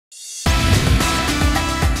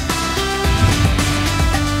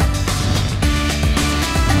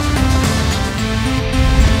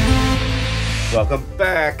Welcome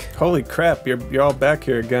back. Holy crap, you're all back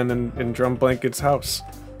here again in Drumblanket's house.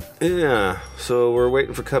 Yeah, so we're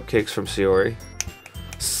waiting for cupcakes from Sayori.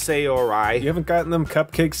 You haven't gotten them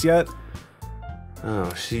cupcakes yet?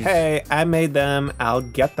 Oh, she's... Hey, I made them. I'll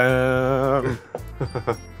get them.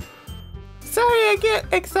 Sorry, I get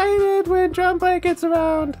excited when Drumblanket's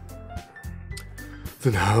around.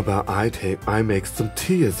 Then how about I make some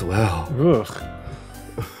tea as well?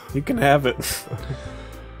 Ugh. You can have it.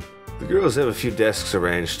 The girls have a few desks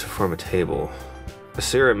arranged to form a table. As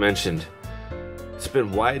Sarah mentioned, it's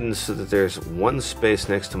been widened so that there's one space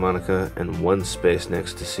next to Monica and one space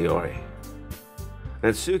next to Sayori.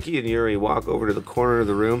 Natsuki and Yuri walk over to the corner of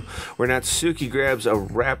the room where Natsuki grabs a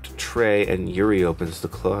wrapped tray and Yuri opens the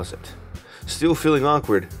closet. Still feeling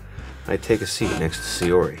awkward, I take a seat next to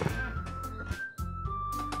Sayori.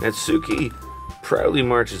 Natsuki proudly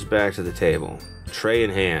marches back to the table, tray in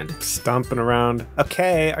hand. Stomping around.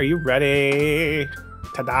 Okay, are you ready?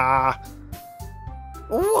 Ta-da!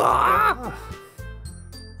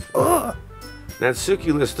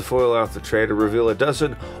 Natsuki lifts the foil off the tray to reveal a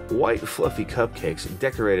dozen white fluffy cupcakes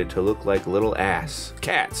decorated to look like little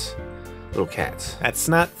cats. Little cats. That's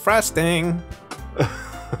not frosting.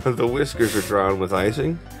 The whiskers are drawn with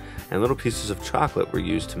icing, and little pieces of chocolate were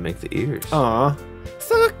used to make the ears. Aw.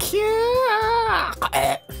 So cute!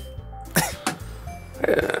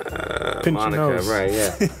 Pinch Monica, your nose. right,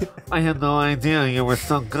 yeah. I had no idea you were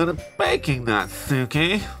so good at baking,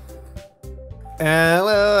 Natsuki.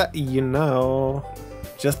 Well, you know.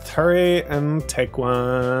 Just hurry and take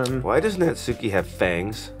one. Why does Natsuki have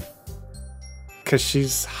fangs? 'Cause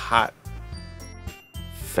she's hot.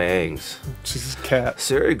 Fangs. She's a cat.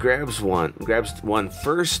 Sari grabs one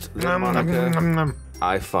first, then Monica.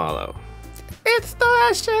 I follow. It's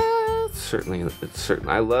delicious! Certainly, it's certain.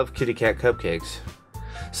 I love kitty cat cupcakes.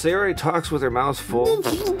 Sayori talks with her mouth full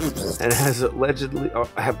and has allegedly...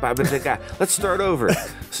 let's start over.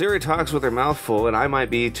 Sayori talks with her mouth full, and I might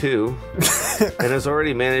be too, and has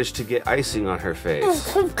already managed to get icing on her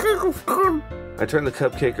face. I turn the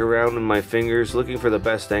cupcake around in my fingers, looking for the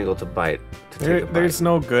best angle to bite. There's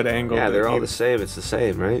no good angle. Yeah, they're all the same. It's the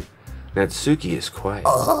same, right? Natsuki is quiet.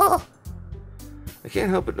 I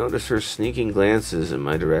can't help but notice her sneaking glances in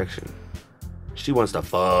my direction. She wants to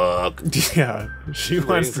fuck. Yeah, she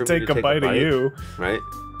wants to take a bite of you. Right?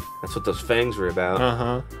 That's what those fangs were about.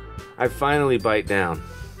 Uh-huh. I finally bite down.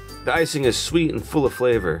 The icing is sweet and full of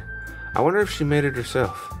flavor. I wonder if she made it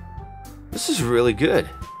herself. This is really good.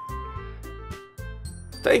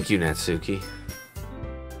 Thank you, Natsuki.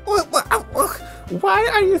 Why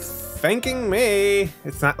are you thanking me?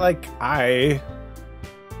 It's not like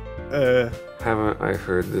Haven't I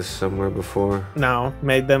heard this somewhere before? No,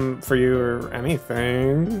 made them for you or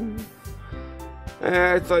anything.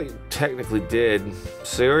 I thought you technically did.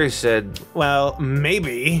 Sayori said... Well,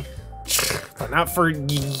 maybe. But not for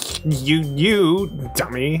you,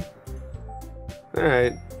 dummy.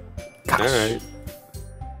 Alright. Gosh. Alright.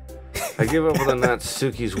 I give up on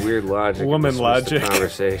Natsuki's weird logic. Woman and logic. The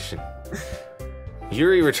conversation.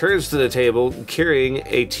 Yuri returns to the table carrying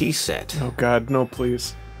a tea set. Oh god, no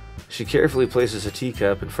please. She carefully places a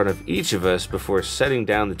teacup in front of each of us before setting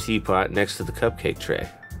down the teapot next to the cupcake tray.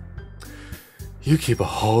 You keep a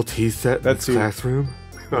whole tea set in the classroom?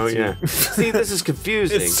 Oh, yeah. See, this is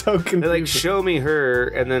confusing. It's so confusing. They, like, show me her,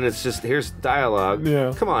 and then it's just, here's dialogue.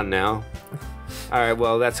 Yeah. Come on now. All right,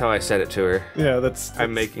 well, that's how I said it to her. Yeah, that's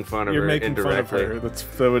I'm making fun of you're her making indirectly. fun of her. That's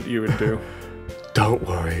what you would do. Don't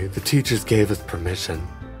worry, the teachers gave us permission.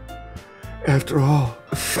 After all,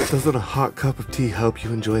 doesn't a hot cup of tea help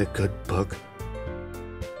you enjoy a good book?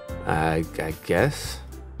 I guess.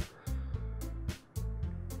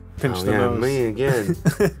 Pinch the nose. Me again.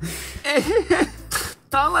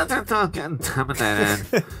 Don't let her talk get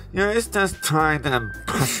intimidated. You're just trying to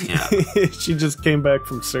impress you. She just came back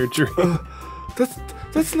from surgery.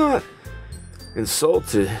 That's not...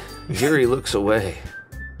 Insulted, Yuri looks away.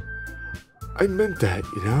 I meant that,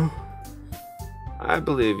 you know? I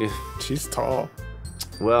believe you. She's tall.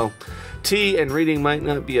 Well, tea and reading might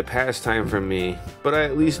not be a pastime for me, but I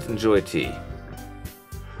at least enjoy tea.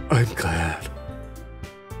 I'm glad.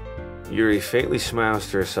 Yuri faintly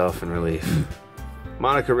smiles to herself in relief.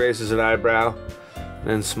 Monica raises an eyebrow,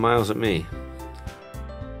 then smiles at me.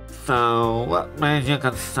 So, what made you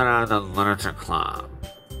consider the literature club?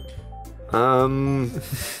 I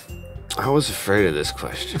was afraid of this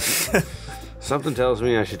question. Something tells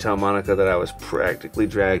me I should tell Monica that I was practically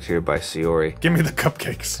dragged here by Sayori. Give me the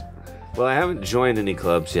cupcakes. Well, I haven't joined any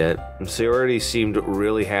clubs yet, and Sayori seemed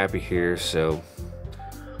really happy here, so...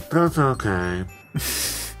 That's okay.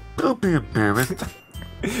 Don't be embarrassed.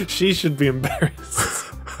 She should be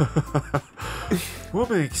embarrassed. We'll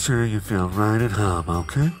make sure you feel right at home,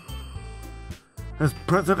 okay? As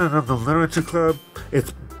president of the Literature Club,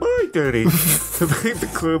 it's my duty to make the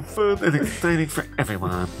club fun and exciting for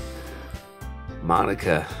everyone.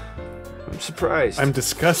 Monica, I'm surprised. I'm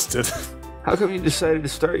disgusted. How come you decided to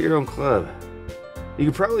start your own club? You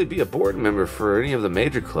could probably be a board member for any of the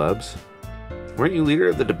major clubs. Weren't you leader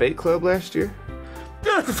of the debate club last year?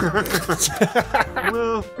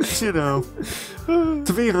 Well, you know,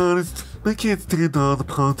 to be honest, I can't stand all the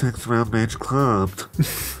politics around major clubs.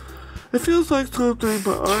 It feels like something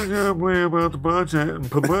but arguably about the budget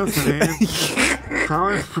and publicity and how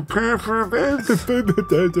I prepare for events.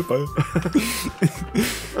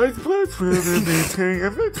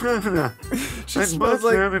 I'd much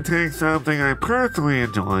rather take something I personally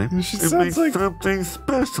enjoy and make something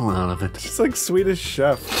special out of it. She's like Swedish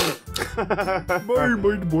Chef.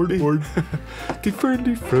 Board.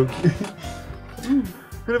 Different Frankie. And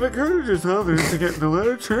if it encourages others to get into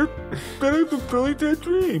literature, then I've fulfilling that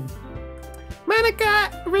dream.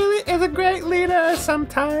 Monica really is a great leader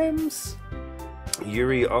sometimes.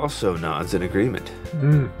 Yuri also nods in agreement.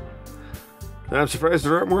 And I'm surprised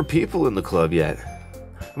there aren't more people in the club yet.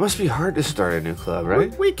 It must be hard to start a new club,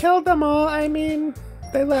 right? We killed them all. I mean,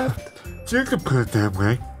 they left. You can put it that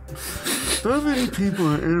way. Not many people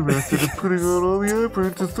are interested in putting on all the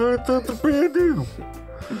effort to start something brand new.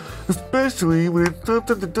 Especially when it's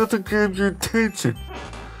something that doesn't grab your attention.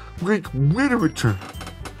 Like literature.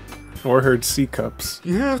 Or heard C cups.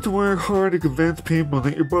 You have to work hard to convince people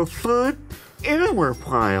that you're both fun and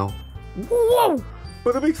worthwhile. Whoa!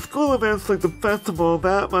 But it makes school events like the festival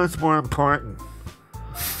that much more important.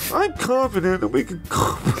 I'm confident that we can...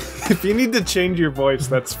 If you need to change your voice,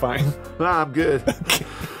 that's fine. I'm good. Okay.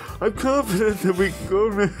 I'm confident that we can go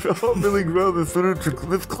all really grow this literature,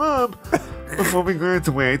 this club, before we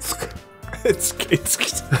graduate. It's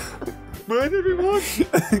Right, everyone?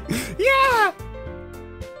 Yeah!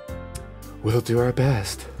 We'll do our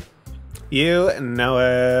best. You know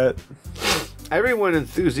it. Everyone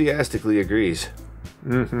enthusiastically agrees.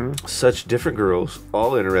 Such different girls,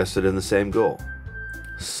 all interested in the same goal.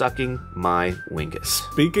 Sucking my wingus.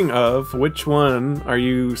 Speaking of, which one are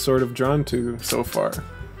you sort of drawn to so far?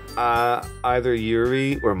 Either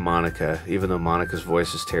Yuri or Monica, even though Monica's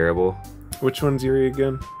voice is terrible. Which one's Yuri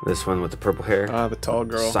again? This one with the purple hair. The tall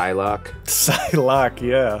girl. Psylocke. Psylocke,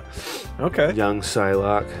 yeah. Okay. Young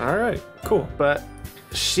Psylocke. Alright, cool. But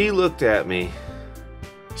she looked at me.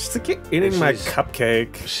 She's like eating my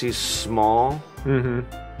cupcake. She's small,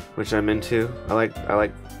 which I'm into. I like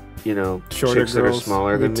shorter chicks girls. that are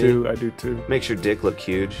smaller than me. I do too. Makes your dick look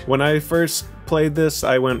huge. When I first played this,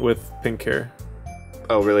 I went with pink hair.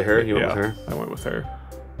 Oh, really? Her? You went with her? I went with her.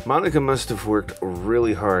 Monica must have worked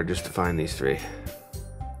really hard just to find these three.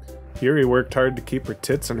 Yuri worked hard to keep her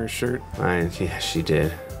tits in her shirt. Yeah, she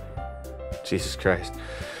did. Jesus Christ.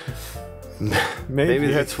 Maybe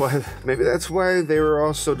that's why they were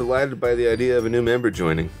all so delighted by the idea of a new member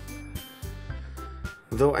joining.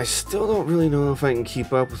 Though I still don't really know if I can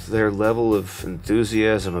keep up with their level of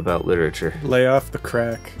enthusiasm about literature. Lay off the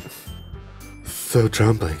crack. So,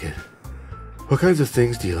 Drumblanket, what kinds of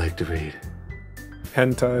things do you like to read?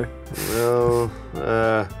 Hentai. Well,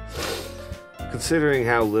 considering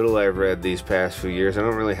how little I've read these past few years, I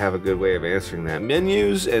don't really have a good way of answering that.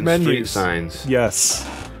 Menus and street signs. Yes.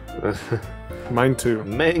 Mine too.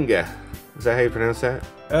 Manga. Is that how you pronounce that?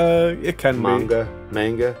 It can be.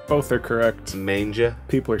 Manga. Both are correct. Manga.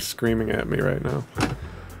 People are screaming at me right now.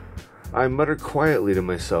 I mutter quietly to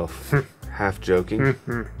myself, half joking.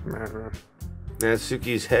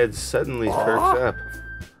 Natsuki's head suddenly perks up.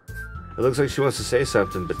 It looks like she wants to say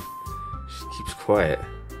something, but she keeps quiet.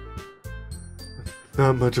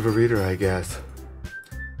 Not much of a reader, I guess.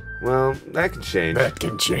 Well, that can change. That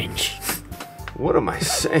can change. What am I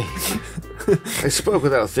saying? I spoke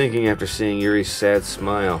without thinking after seeing Yuri's sad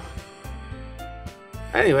smile.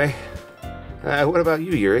 Anyway, what about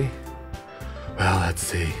you, Yuri? Well, let's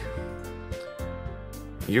see.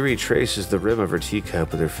 Yuri traces the rim of her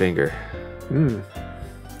teacup with her finger.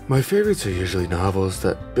 My favorites are usually novels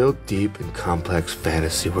that build deep and complex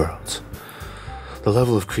fantasy worlds. The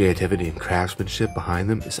level of creativity and craftsmanship behind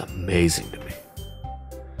them is amazing to me.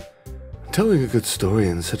 Telling a good story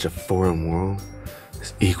in such a foreign world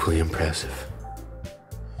is equally impressive.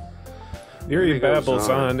 Yuri babbles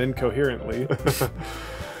on incoherently.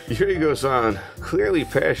 Yuri goes on, clearly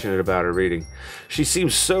passionate about her reading. She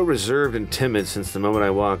seems so reserved and timid since the moment I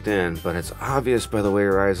walked in, but it's obvious by the way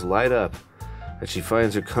her eyes light up that she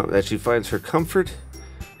finds her comfort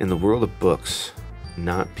in the world of books,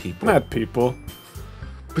 not people. Not people.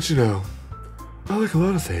 But you know, I like a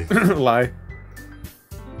lot of things. Lie.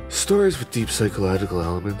 Stories with deep psychological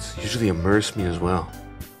elements usually immerse me as well.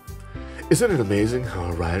 Isn't it amazing how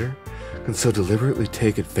a writer can so deliberately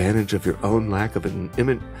take advantage of your own lack of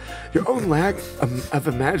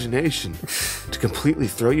imagination to completely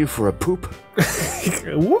throw you for a poop?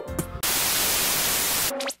 Whoop.